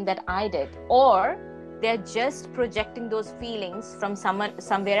something that I did, or they're just projecting those feelings from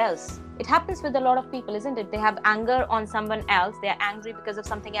somewhere else. It happens with a lot of people, isn't it? They have anger on someone else. They're angry because of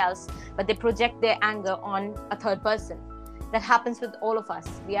something else, but they project their anger on a third person. That happens with all of us.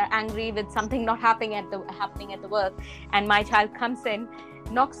 We are angry with something not happening at the work, and my child comes in,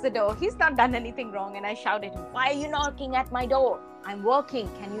 knocks the door. He's not done anything wrong, and I shout at him, "Why are you knocking at my door? I'm working.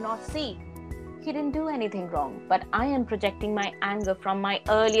 Can you not see?" He didn't do anything wrong, but I am projecting my anger from my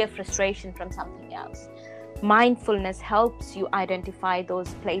earlier frustration from something else. Mindfulness helps you identify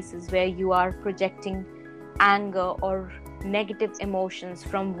those places where you are projecting anger or negative emotions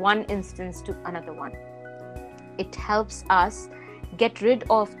from one instance to another one. It helps us get rid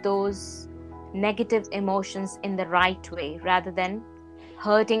of those negative emotions in the right way, rather than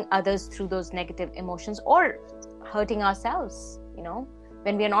hurting others through those negative emotions or hurting ourselves.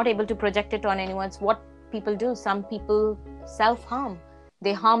 When we are not able to project it on anyone, what people do, some people self-harm.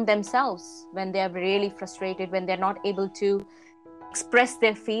 They harm themselves when they are really frustrated, when they're not able to express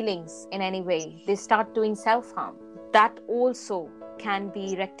their feelings in any way. They start doing self-harm. That also can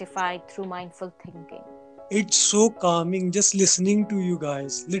be rectified through mindful thinking. It's so calming just listening to you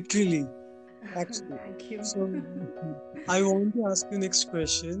guys, literally. Actually. Thank you. So, I want to ask you next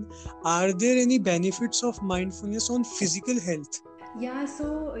question. Are there any benefits of mindfulness on physical health? Yeah,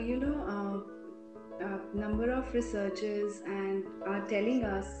 so number of researchers and are telling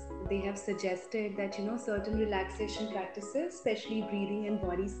us, they have suggested that certain relaxation practices, especially breathing and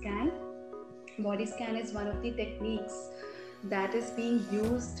body scan. Body scan is one of the techniques that is being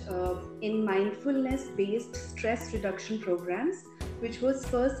used in mindfulness-based stress reduction programs, which was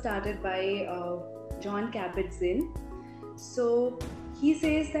first started by Jon Kabat-Zinn. So he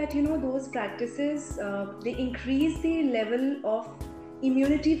says that those practices they increase the level of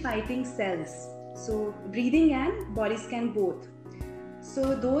immunity fighting cells. So breathing and body scan both.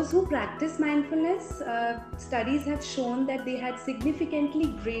 So those who practice mindfulness, studies have shown that they had significantly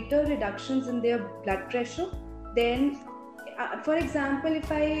greater reductions in their blood pressure than, for example,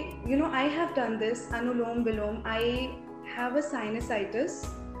 if I have done this Anulom Vilom. I have a sinusitis,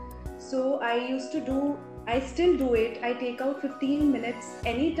 so I still do it. I take out 15 minutes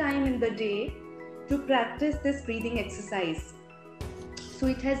anytime in the day to practice this breathing exercise. So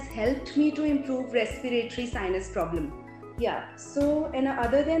it has helped me to improve respiratory sinus problem. Yeah, so and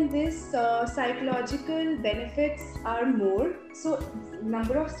other than this, psychological benefits are more. So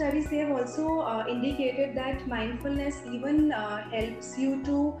number of studies, they have also indicated that mindfulness even helps you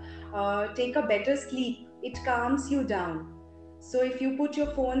to take a better sleep. It calms you down. So if you put your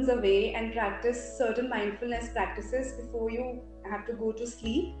phones away and practice certain mindfulness practices before you have to go to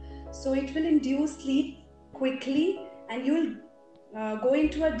sleep, so it will induce sleep quickly, and you will go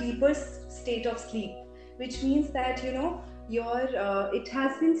into a deeper state of sleep, which means that it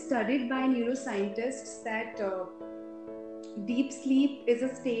has been studied by neuroscientists that deep sleep is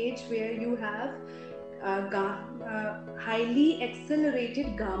a stage where you have highly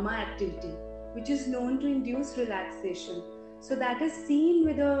accelerated gamma activity, which is known to induce relaxation. So that is seen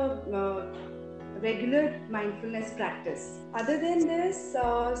with a regular mindfulness practice. Other than this,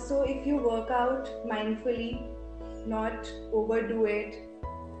 so if you work out mindfully, not overdo it.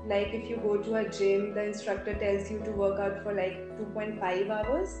 Like if you go to a gym, the instructor tells you to work out for like 2.5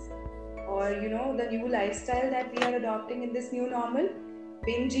 hours, or the new lifestyle that we are adopting in this new normal,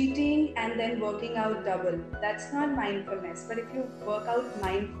 binge eating and then working out double. That's not mindfulness. But if you work out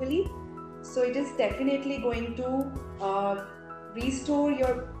mindfully, so it is definitely going to restore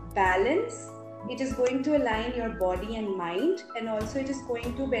your balance. It is going to align your body and mind, and also it is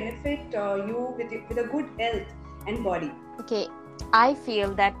going to benefit you with a good health and body. Okay, I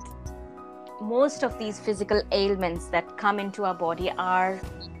feel that most of these physical ailments that come into our body are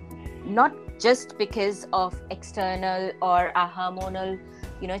not just because of external or our hormonal,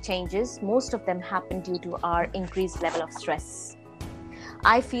 changes. Most of them happen due to our increased level of stress.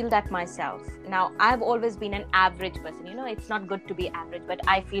 I feel that myself. Now, I've always been an average person. It's not good to be average, but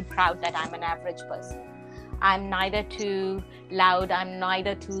I feel proud that I'm an average person. I'm neither too loud, I'm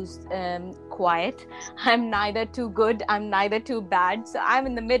neither too quiet, I'm neither too good, I'm neither too bad. So I'm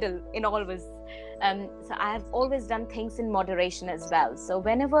in the middle in always. So I've always done things in moderation as well. So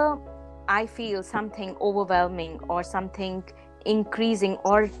whenever I feel something overwhelming or something increasing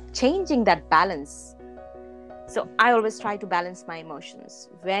or changing that balance, so I always try to balance my emotions.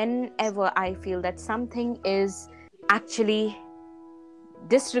 Whenever I feel that something is actually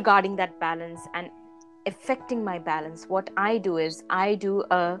disregarding that balance and affecting my balance, what I do is I do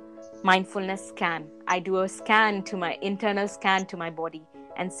a mindfulness scan. I do a scan to my internal scan to my body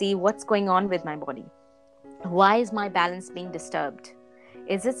and see what's going on with my body. Why is my balance being disturbed?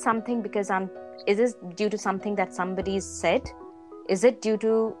 Is it something is it due to something that somebody's said? Is it due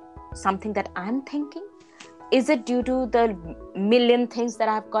to something that I'm thinking? Is it due to the million things that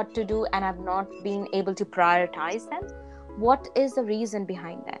I've got to do and I've not been able to prioritize them? What is the reason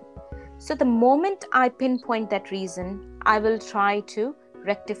behind that? So the moment I pinpoint that reason, I will try to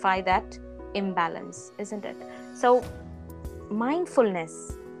rectify that imbalance, isn't it? So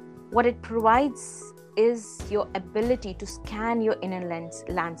mindfulness, what it provides is your ability to scan your inner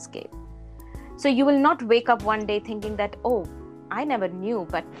landscape. So you will not wake up one day thinking that, oh, I never knew,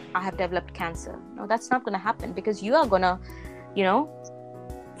 but I have developed cancer. No, that's not going to happen, because you are going to,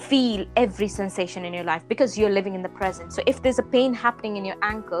 feel every sensation in your life because you're living in the present. So if there's a pain happening in your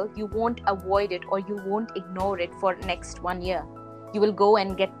ankle, you won't avoid it or you won't ignore it for next 1 year. You will go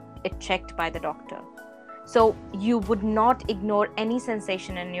and get it checked by the doctor. So you would not ignore any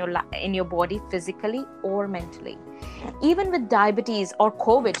sensation in your body, physically or mentally. Even with diabetes or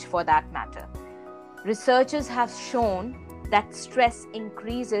COVID for that matter, researchers have shown that stress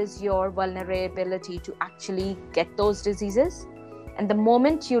increases your vulnerability to actually get those diseases. And the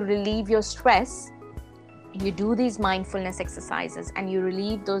moment you relieve your stress, you do these mindfulness exercises and you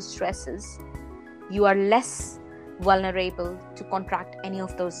relieve those stresses, you are less vulnerable to contract any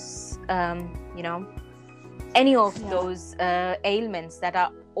of those, those ailments that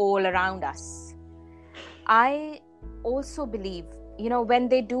are all around us. I also believe, when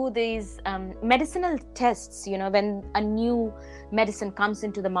they do these medicinal tests, when a new medicine comes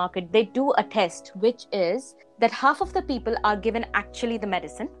into the market, they do a test, which is that half of the people are given actually the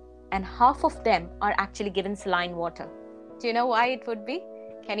medicine and half of them are actually given saline water. Do you know why it would be?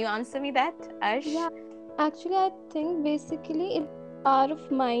 Can you answer me that, Ash? Yeah, actually, I think basically it's power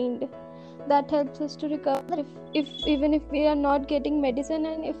of mind that helps us to recover. If even if we are not getting medicine,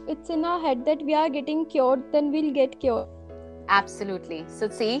 and if it's in our head that we are getting cured, then we'll get cured. Absolutely. So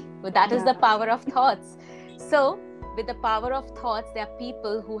see, that is the power of thoughts. So with the power of thoughts, there are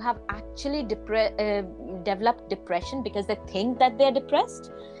people who have actually developed depression because they think that they're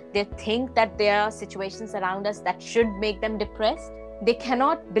depressed. They think that there are situations around us that should make them depressed. They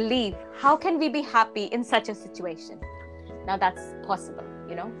cannot believe, how can we be happy in such a situation? Now that's possible,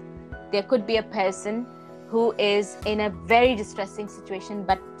 There could be a person who is in a very distressing situation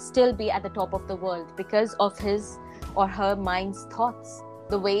but still be at the top of the world because of his or her mind's thoughts,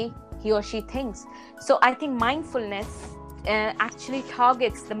 the way he or she thinks. So I think mindfulness actually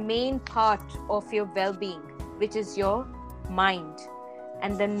targets the main part of your well-being, which is your mind.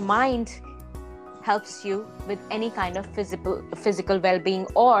 And then mind helps you with any kind of physical well-being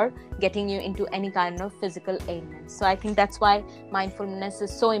or getting you into any kind of physical ailment. So I think that's why mindfulness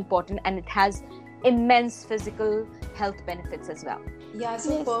is so important, and it has immense physical health benefits as well. Yeah,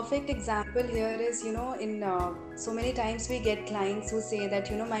 so perfect example here is, in so many times we get clients who say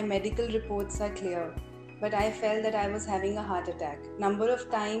that, my medical reports are clear, but I felt that I was having a heart attack. Number of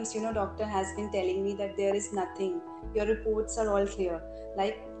times, doctor has been telling me that there is nothing, your reports are all clear.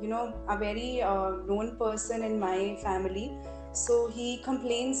 Like, a very known person in my family, so he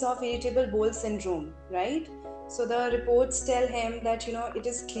complains of irritable bowel syndrome, right? So the reports tell him that, it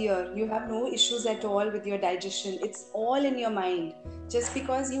is clear. You have no issues at all with your digestion. It's all in your mind. Just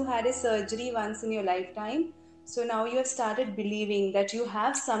because you had a surgery once in your lifetime, so now you have started believing that you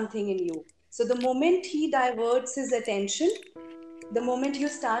have something in you. So the moment he diverts his attention, the moment you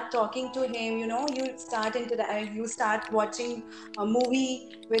start talking to him, you start watching a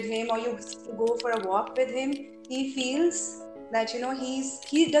movie with him, or you go for a walk with him, he feels that,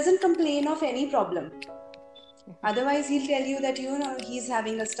 he doesn't complain of any problem. Otherwise, he'll tell you that, he's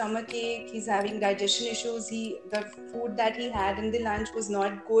having a stomach ache, he's having digestion issues, the food that he had in the lunch was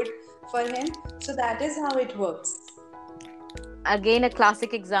not good for him. So that is how it works. Again, a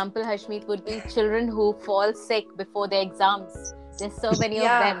classic example, Hashmeet, would be children who fall sick before their exams. There's so many of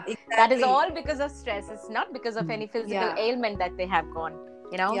Yeah, them. exactly. That is all because of stress. It's not because of any physical Yeah. ailment that they have gone.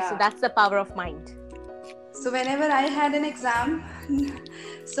 So Yeah. that's the power of mind. So whenever I had an exam,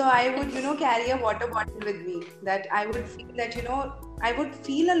 so I would, carry a water bottle with me. That I would feel that, I would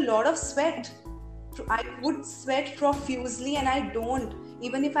feel a lot of sweat. I would sweat profusely, and I don't.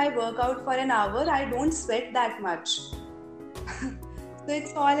 Even if I work out for an hour, I don't sweat that much. So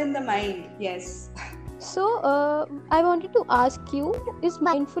it's all in the mind. Yes. So, I wanted to ask you: is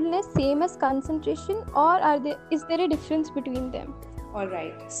mindfulness same as concentration, or is there a difference between them? All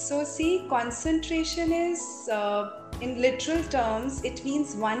right. So see, concentration is, in literal terms, it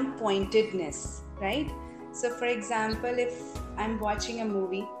means one-pointedness, right? So for example, if I'm watching a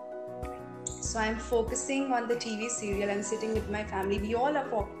movie, so I'm focusing on the TV serial, I'm sitting with my family, we all are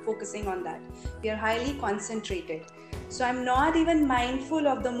focusing on that. We are highly concentrated. So I'm not even mindful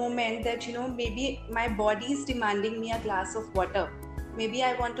of the moment that, maybe my body is demanding me a glass of water. Maybe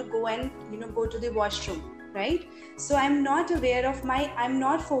I want to go and, go to the washroom, right? So I'm not aware of I'm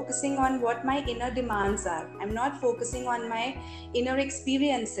not focusing on what my inner demands are. I'm not focusing on my inner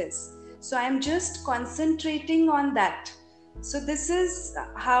experiences. So I'm just concentrating on that. So this is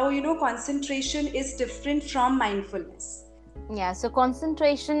how, concentration is different from mindfulness. Yeah, so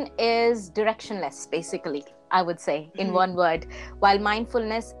concentration is directionless, basically, I would say, in one word. While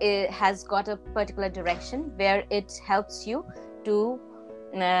mindfulness has got a particular direction where it helps you to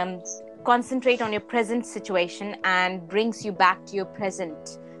concentrate on your present situation and brings you back to your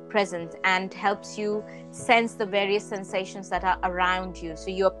present and helps you sense the various sensations that are around you. So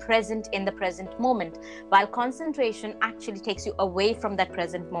you're present in the present moment. While concentration actually takes you away from that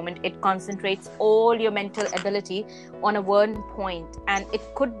present moment, it concentrates all your mental ability on a one point, and it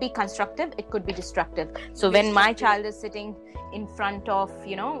could be constructive, it could be destructive. So when my child is sitting in front of,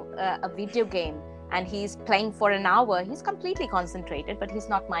 a video game, and he's playing for an hour, he's completely concentrated, but he's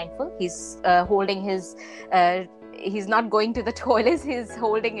not mindful. He's holding his he's not going to the toilet, he's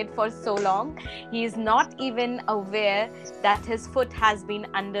holding it for so long. He's not even aware that his foot has been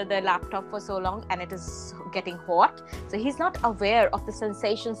under the laptop for so long and it is getting hot. So he's not aware of the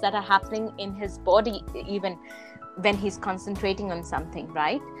sensations that are happening in his body even when he's concentrating on something,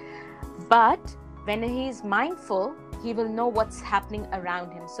 right? But when he's mindful, he will know what's happening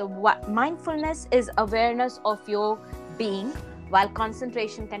around him. So mindfulness is awareness of your being, while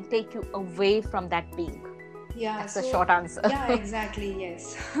concentration can take you away from that being. Yeah, that's a short answer. Yeah, exactly.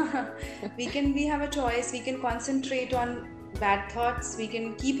 Yes. We have a choice. We can concentrate on bad thoughts. We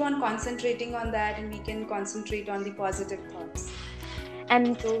can keep on concentrating on that, and we can concentrate on the positive thoughts.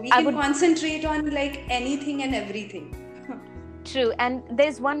 And so we can concentrate on like anything and everything. True. And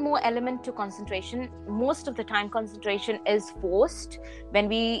there's one more element to concentration. Most of the time, concentration is forced. When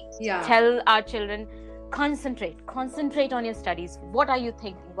we tell our children, concentrate on your studies. What are you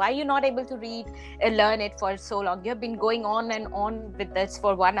thinking? Why are you not able to learn it for so long? You have been going on and on with this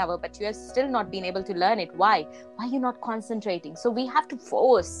for 1 hour, but you have still not been able to learn it. Why are you not concentrating? So we have to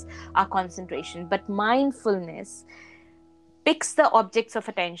force our concentration. But mindfulness picks the objects of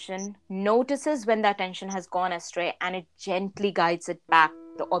attention, notices when the attention has gone astray, and it gently guides it back,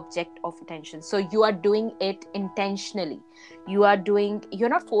 the object of attention. So you are doing it intentionally. You're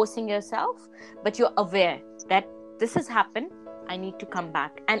not forcing yourself, but you're aware that this has happened, I need to come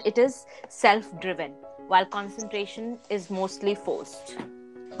back. And it is self-driven, while concentration is mostly forced.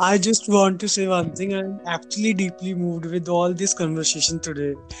 I just want to say one thing. I'm actually deeply moved with all this conversation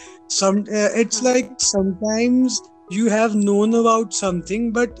today. It's like sometimes you have known about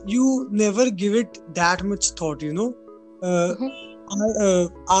something, but you never give it that much thought,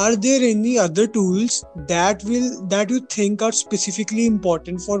 Are there any other tools that you think are specifically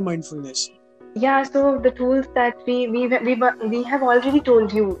important for mindfulness? Yeah, so the tools that we have already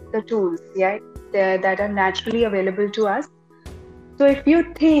told you, the tools, that are naturally available to us. So if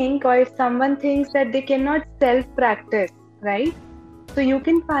you think, or if someone thinks that they cannot self-practice, right? So you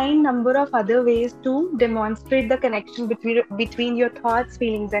can find number of other ways to demonstrate the connection between your thoughts,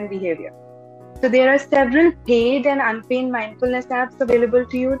 feelings, and behavior. So there are several paid and unpaid mindfulness apps available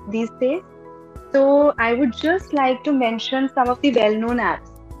to you these days. So I would just like to mention some of the well-known apps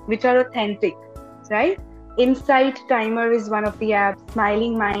which are authentic, right? Insight Timer is one of the apps.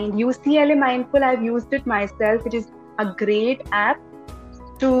 Smiling Mind, UCLA Mindful, I've used it myself. It is a great app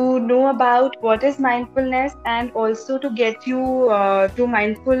to know about what is mindfulness, and also to get you to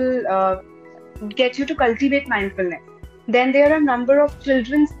cultivate mindfulness. Then there are a number of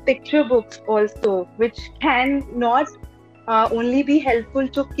children's picture books also, which can not only be helpful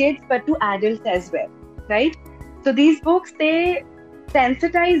to kids but to adults as well, right? So these books, they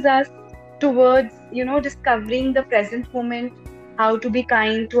sensitize us towards, discovering the present moment, how to be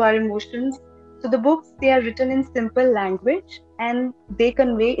kind to our emotions. So the books, they are written in simple language and they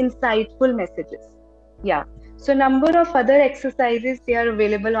convey insightful messages. Yeah. So number of other exercises, they are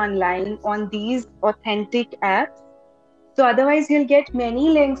available online on these authentic apps. So otherwise you'll get many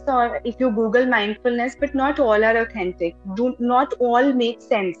links, or if you Google mindfulness, but not all are authentic. Do not all make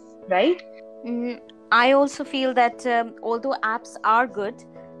sense, right? Mm, I also feel that although apps are good,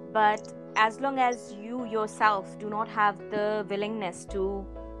 but as long as you yourself do not have the willingness to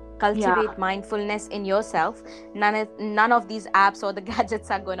Yeah. cultivate mindfulness in yourself, none of these apps or the gadgets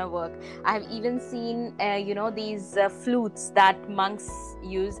are gonna work. I have even seen these flutes that monks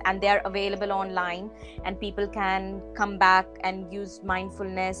use, and they are available online, and people can come back and use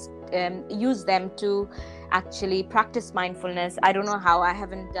mindfulness, use them to actually practice mindfulness. I don't know how, I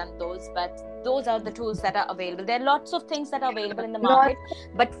haven't done those, but those are the tools that are available. There are lots of things that are available in the Not market,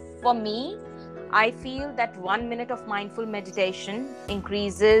 but for me, I feel that 1 minute of mindful meditation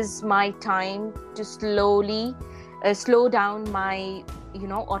increases my time to slowly slow down my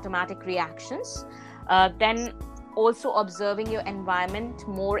automatic reactions. Then also observing your environment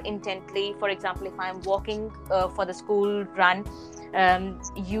more intently. For example, if I'm walking for the school run,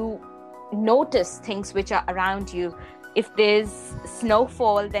 you notice things which are around you. If there's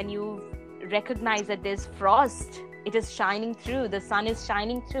snowfall, then you recognize that there's frost. It is shining through, the sun is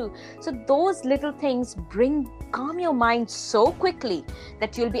shining through. So those little things calm your mind so quickly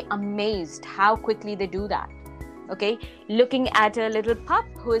that you'll be amazed how quickly they do that. Okay, looking at a little pup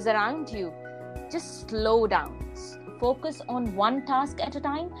who is around you, just slow down, focus on one task at a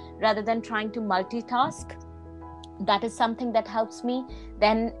time rather than trying to multitask. That is something that helps me.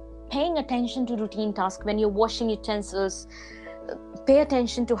 Then paying attention to routine tasks. When you're washing utensils, pay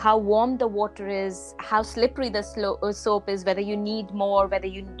attention to how warm the water is, how slippery the soap is, whether you need more, whether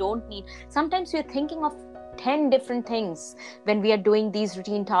you don't need. Sometimes we're thinking of 10 different things when we are doing these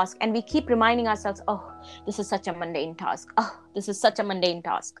routine tasks, and we keep reminding ourselves, oh, this is such a mundane task. Oh, this is such a mundane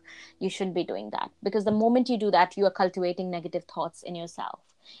task. You shouldn't be doing that, because the moment you do that, you are cultivating negative thoughts in yourself,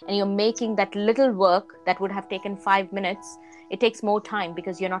 and you're making that little work that would have taken 5 minutes, it takes more time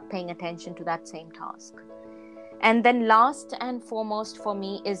because you're not paying attention to that same task. And then last and foremost for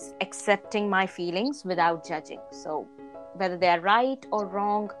me is accepting my feelings without judging. So whether they are right or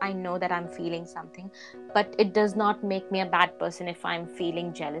wrong, I know that I'm feeling something, but it does not make me a bad person if I'm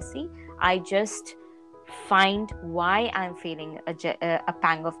feeling jealousy. I just find why I'm feeling a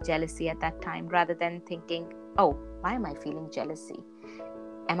pang of jealousy at that time, rather than thinking, oh, why am I feeling jealousy?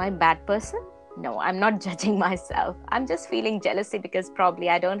 Am I a bad person? No, I'm not judging myself. I'm just feeling jealousy because probably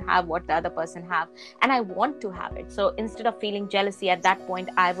I don't have what the other person have, and I want to have it. So instead of feeling jealousy at that point,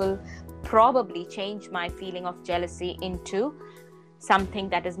 I will probably change my feeling of jealousy into something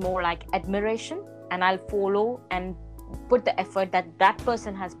that is more like admiration, and I'll follow and put the effort that that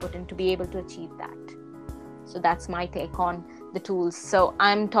person has put in to be able to achieve that. So that's my take on the tools. So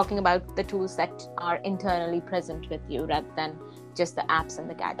I'm talking about the tools that are internally present with you rather than just the apps and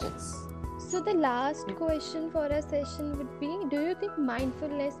the gadgets. So the last question for our session would be, do you think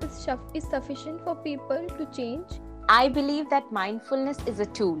mindfulness is sufficient for people to change? I believe that mindfulness is a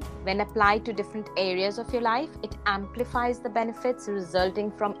tool. When applied to different areas of your life, it amplifies the benefits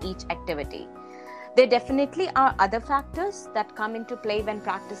resulting from each activity. There definitely are other factors that come into play when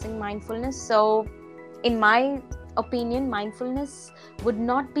practicing mindfulness. So in my opinion, mindfulness would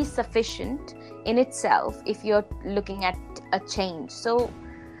not be sufficient in itself if you're looking at a change. So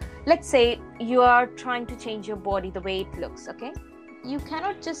let's say you are trying to change your body the way it looks, okay? You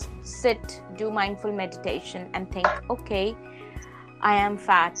cannot just sit, do mindful meditation and think, okay, I am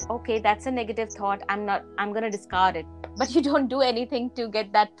fat. Okay, that's a negative thought. I'm going to discard it. But you don't do anything to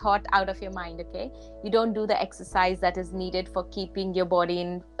get that thought out of your mind, okay? You don't do the exercise that is needed for keeping your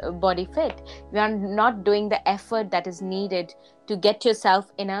body fit. You are not doing the effort that is needed to get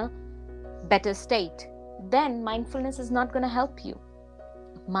yourself in a better state. Then mindfulness is not going to help you.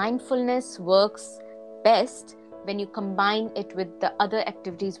 Mindfulness works best when you combine it with the other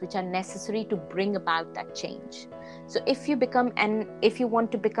activities which are necessary to bring about that change. So if you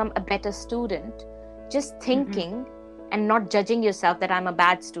want to become a better student, just thinking and not judging yourself that I'm a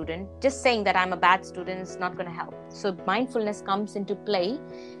bad student, just saying that I'm a bad student is not going to help. So mindfulness comes into play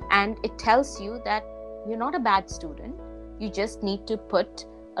and it tells you that you're not a bad student. You just need to put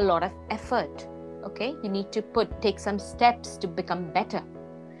a lot of effort. Okay? You need to take some steps to become better.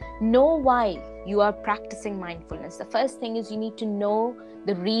 Know why you are practicing mindfulness. The first thing is you need to know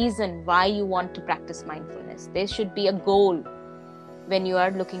the reason why you want to practice mindfulness. There should be a goal when you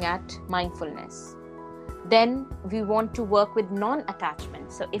are looking at mindfulness. then we want to work with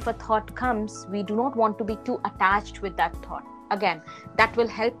non-attachment. So if a thought comes, we do not want to be too attached with that thought. Again, that will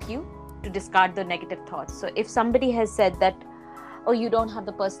help you to discard the negative thoughts. So if somebody has said that, oh, you don't have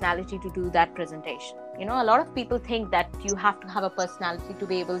the personality to do that presentation. A lot of people think that you have to have a personality to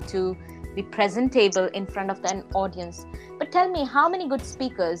be able to be presentable in front of an audience. But tell me, how many good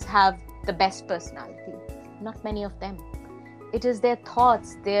speakers have the best personality? Not many of them. It is their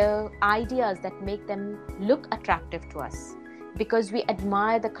thoughts, their ideas that make them look attractive to us, because we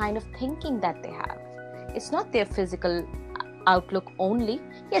admire the kind of thinking that they have. It's not their physical outlook only.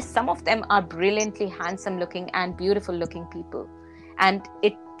 Yes, some of them are brilliantly handsome looking and beautiful looking people, and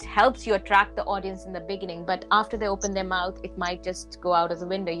it helps you attract the audience in the beginning, but after they open their mouth, it might just go out of the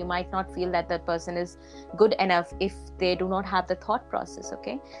window. You might not feel that that person is good enough if they do not have the thought process.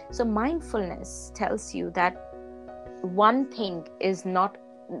 Okay, so mindfulness tells you that one thing is not,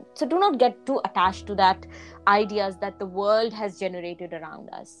 so do not get too attached to that ideas that the world has generated around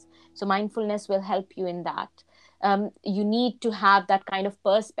us. So mindfulness will help you in that. You need to have that kind of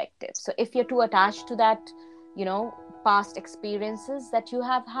perspective. So if you're too attached to that, past experiences that you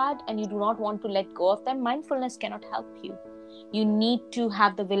have had, and you do not want to let go of them, mindfulness cannot help you. You need to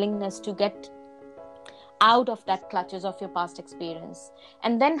have the willingness to get out of that clutches of your past experience,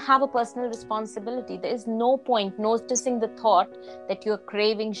 and then have a personal responsibility. There is no point noticing the thought that you are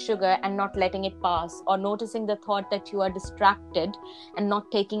craving sugar and not letting it pass, or noticing the thought that you are distracted and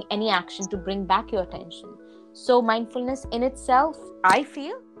not taking any action to bring back your attention. So mindfulness in itself, I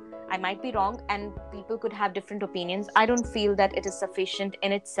feel, I might be wrong and people could have different opinions, I don't feel that it is sufficient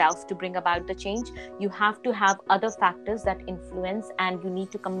in itself to bring about the change. You have to have other factors that influence, and you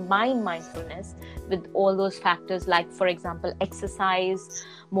need to combine mindfulness with all those factors, like, for example, exercise,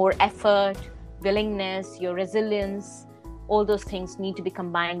 more effort, willingness, your resilience. All those things need to be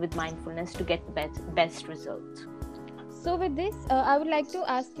combined with mindfulness to get the best result. So with this, I would like to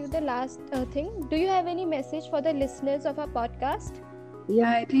ask you the last thing. Do you have any message for the listeners of our podcast?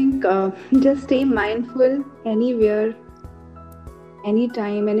 Yeah, I think just stay mindful anywhere,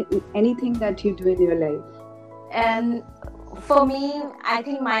 anytime, and anything that you do in your life. And for me, I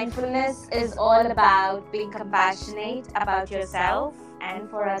think mindfulness is all about being compassionate about yourself and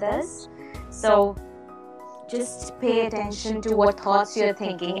for others. So just pay attention to what thoughts you're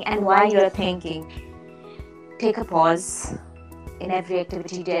thinking and why you're thinking. Take a pause in every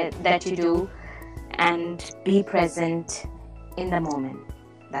activity that you do and be present in the moment.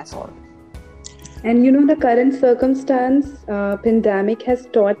 That's all. And the current circumstance, pandemic has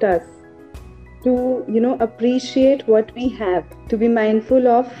taught us to, appreciate what we have, to be mindful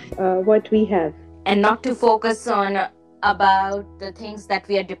of what we have. And not to focus on about the things that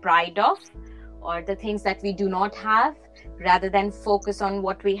we are deprived of or the things that we do not have, rather than focus on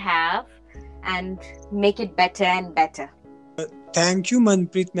what we have and make it better and better. Thank you,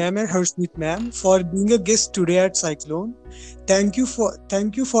 Manpreet ma'am and Harshmeet ma'am, for being a guest today at Cyclone. Thank you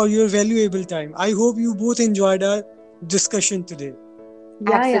for your valuable time. I hope you both enjoyed our discussion today.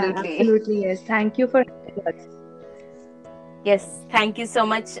 Absolutely, yes. Thank you for having us. Yes, thank you so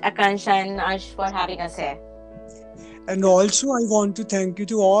much, Akansha and Ash, for having us here. And also, I want to thank you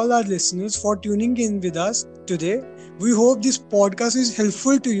to all our listeners for tuning in with us today. We hope this podcast is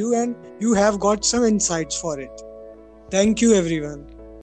helpful to you and you have got some insights for it. Thank you, everyone.